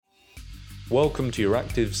Welcome to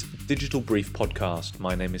Euractiv's Digital Brief podcast.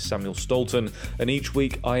 My name is Samuel Stolton, and each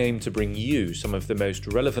week I aim to bring you some of the most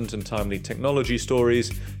relevant and timely technology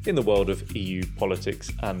stories in the world of EU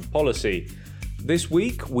politics and policy. This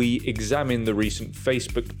week we examine the recent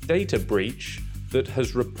Facebook data breach that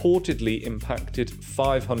has reportedly impacted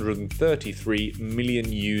 533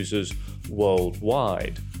 million users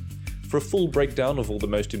worldwide. For a full breakdown of all the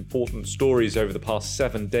most important stories over the past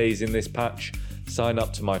 7 days in this patch, sign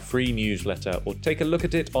up to my free newsletter or take a look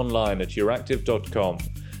at it online at euractiv.com.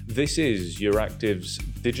 This is Euractiv's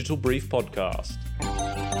Digital Brief podcast.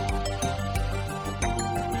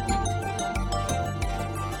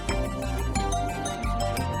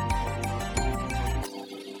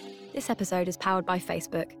 This episode is powered by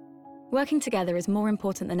Facebook. Working together is more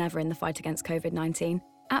important than ever in the fight against COVID-19.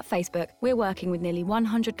 At Facebook, we're working with nearly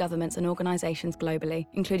 100 governments and organisations globally,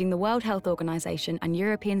 including the World Health Organization and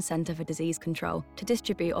European Centre for Disease Control, to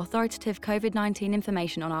distribute authoritative COVID-19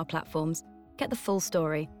 information on our platforms. Get the full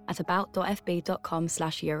story at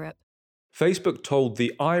about.fb.com/Europe. Facebook told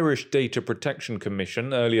the Irish Data Protection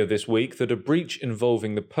Commission earlier this week that a breach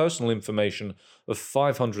involving the personal information of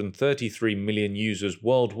 533 million users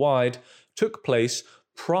worldwide took place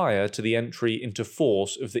prior to the entry into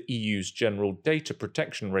force of the EU's General Data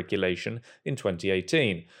Protection Regulation in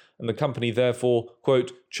 2018, and the company therefore,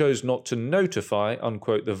 quote, chose not to notify,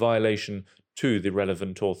 unquote, the violation to the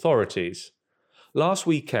relevant authorities. Last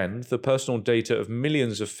weekend, the personal data of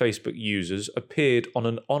millions of Facebook users appeared on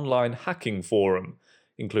an online hacking forum,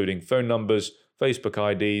 including phone numbers, Facebook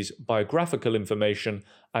IDs, biographical information,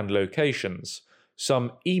 and locations.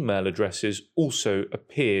 Some email addresses also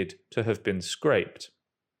appeared to have been scraped.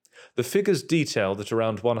 The figures detail that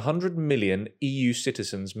around 100 million EU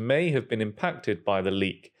citizens may have been impacted by the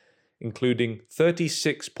leak, including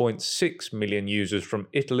 36.6 million users from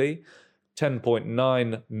Italy,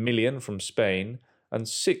 10.9 million from Spain, and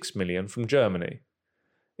 6 million from Germany.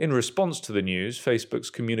 In response to the news,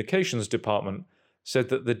 Facebook's communications department said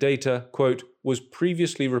that the data, quote, was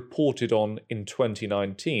previously reported on in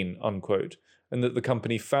 2019, unquote, and that the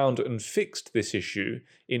company found and fixed this issue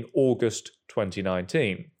in August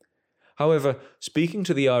 2019. However, speaking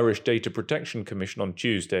to the Irish Data Protection Commission on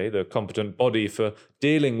Tuesday, the competent body for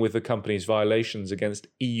dealing with the company's violations against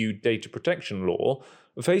EU data protection law,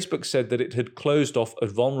 Facebook said that it had closed off a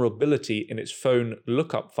vulnerability in its phone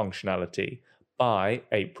lookup functionality by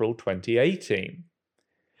April 2018.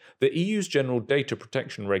 The EU's General Data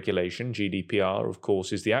Protection Regulation, GDPR, of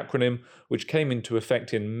course, is the acronym, which came into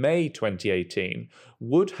effect in May 2018,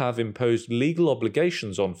 would have imposed legal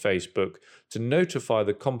obligations on Facebook to notify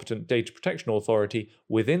the competent data protection authority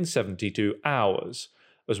within 72 hours,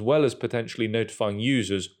 as well as potentially notifying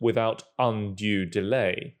users without undue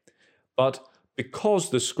delay. But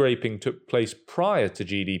because the scraping took place prior to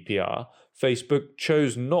GDPR, Facebook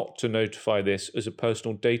chose not to notify this as a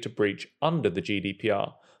personal data breach under the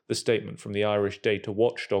GDPR, the statement from the Irish data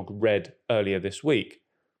watchdog read earlier this week.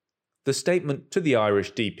 The statement to the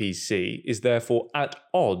Irish DPC is therefore at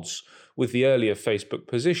odds with the earlier Facebook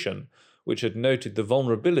position, which had noted the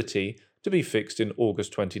vulnerability to be fixed in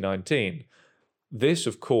August 2019. This,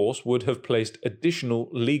 of course, would have placed additional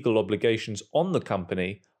legal obligations on the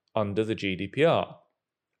company under the GDPR.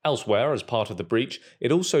 Elsewhere, as part of the breach,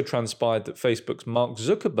 it also transpired that Facebook's Mark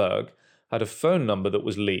Zuckerberg had a phone number that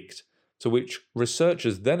was leaked, to which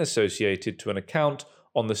researchers then associated to an account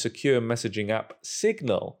on the secure messaging app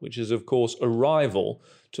Signal, which is of course a rival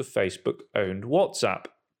to Facebook-owned WhatsApp.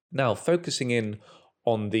 Now, focusing in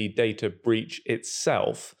on the data breach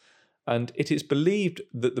itself, and it is believed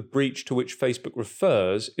that the breach to which Facebook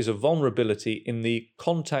refers is a vulnerability in the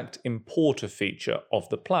contact importer feature of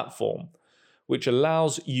the platform, which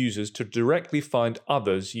allows users to directly find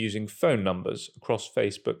others using phone numbers across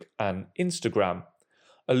Facebook and Instagram.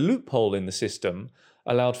 A loophole in the system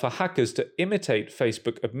allowed for hackers to imitate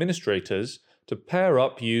Facebook administrators to pair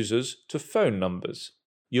up users to phone numbers.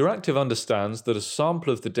 Euractiv understands that a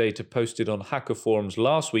sample of the data posted on hacker forums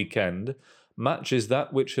last weekend matches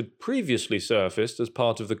that which had previously surfaced as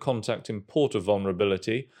part of the contact importer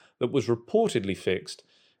vulnerability that was reportedly fixed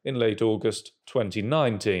in late August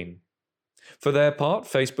 2019. For their part,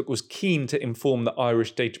 Facebook was keen to inform the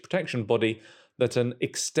Irish data protection body that an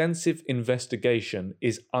extensive investigation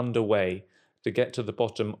is underway to get to the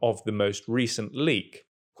bottom of the most recent leak.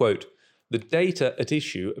 Quote, the data at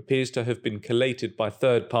issue appears to have been collated by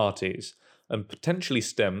third parties and potentially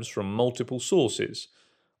stems from multiple sources,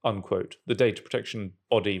 unquote, the data protection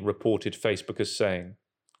body reported Facebook as saying.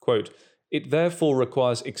 Quote, it therefore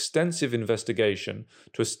requires extensive investigation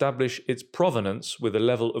to establish its provenance with a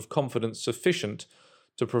level of confidence sufficient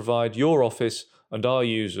to provide your office and our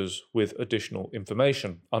users with additional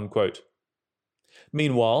information," unquote.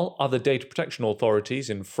 Meanwhile, other data protection authorities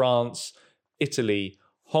in France, Italy,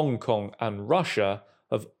 Hong Kong, and Russia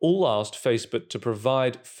have all asked Facebook to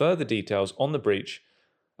provide further details on the breach,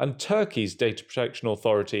 and Turkey's data protection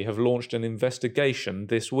authority have launched an investigation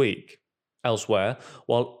this week. Elsewhere,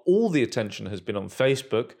 while all the attention has been on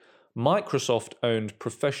Facebook, Microsoft-owned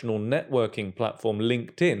professional networking platform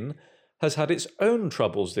LinkedIn has had its own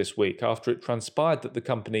troubles this week after it transpired that the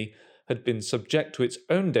company had been subject to its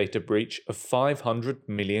own data breach of 500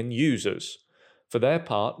 million users. For their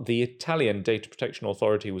part, the Italian Data Protection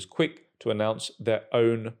Authority was quick to announce their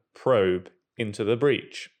own probe into the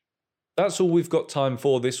breach. That's all we've got time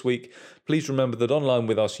for this week. Please remember that online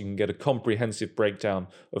with us you can get a comprehensive breakdown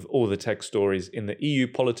of all the tech stories in the EU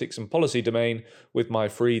politics and policy domain with my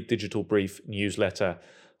free digital brief newsletter.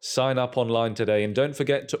 Sign up online today and don't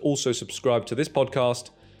forget to also subscribe to this podcast,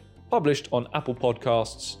 published on Apple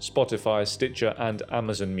Podcasts, Spotify, Stitcher and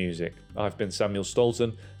Amazon Music. I've been Samuel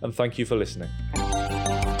Stolzen and thank you for listening.